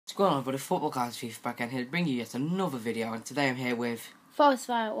What's going on, everybody? Football Cards FIFA back in here to bring you yet another video, and today I'm here with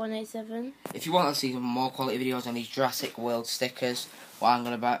forestfire187. If you want to see some more quality videos on these Jurassic World stickers, what I'm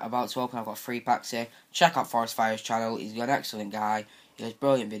about to open, I've got 3 packs here. Check out Forestfire's channel. He's an excellent guy. He does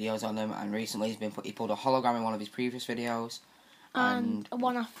brilliant videos on them, and recently he pulled a hologram in one of his previous videos. And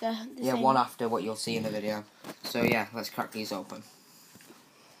one after. One after what you'll see in the video. So yeah, let's crack these open.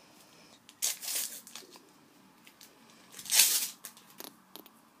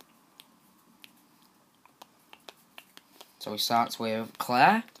 So we start with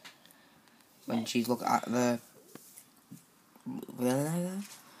Claire. When she's looking at the...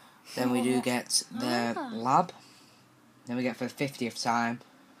 Then we do get the lab. Then we get for the 50th time.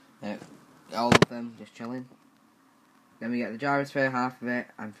 All of them just chilling. Then we get the Jurassic, half of it.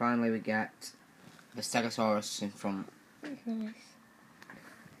 And finally we get the Stegosaurus in front. That's nice.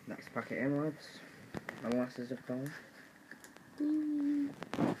 Next packet in, lads. My glasses have gone.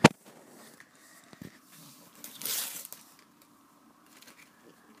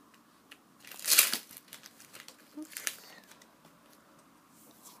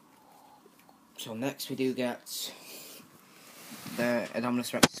 So next we do get the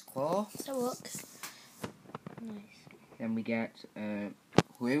Indominus Rex's claw. So looks nice. Then we get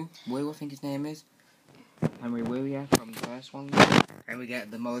Wu, I think his name is. Henry Wu, yeah, from the first one. Then we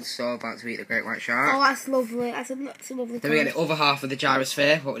get the Mosasaur about to eat the great white shark. Oh, that's lovely. That's a lovely. Then we get the other half of the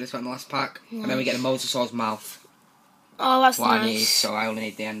Gyrosphere, what we just got in the last pack. Nice. And then we get the Mosasaur's mouth. Oh, that's what nice. I need, so I only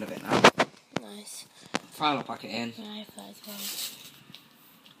need the end of it now. Nice. Final packet in. Nice as well.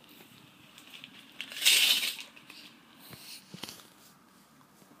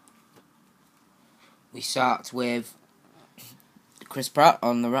 We start with Chris Pratt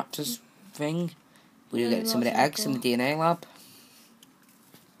on the Raptors thing. We do get some of the eggs in the DNA lab.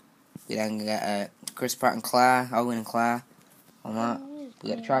 We then get Chris Pratt and Claire, Owen and Claire on that. We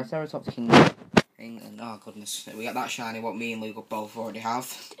get the Triceratops King thing, and oh goodness, we get that shiny what me and Luke both already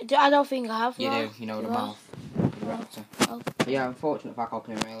have. I don't think I have. You do, you know, the mouth. The raptor. Oh. But yeah, unfortunate pack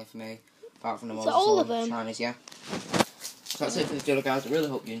opening really for me. Apart from the most all of them. shinies, yeah. So that's it for the video, guys. I really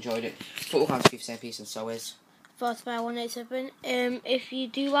hope you enjoyed it. Football Cards FIFA, same piece, and so is forestfire187. If you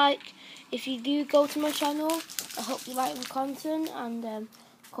do go to my channel, I hope you like the content, and of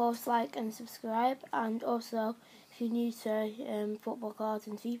course like and subscribe. And also, if you're new to Football Cards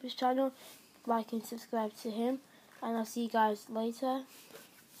and FIFA's channel, like and subscribe to him. And I'll see you guys later.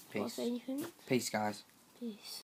 Peace. Anything? Peace, guys. Peace.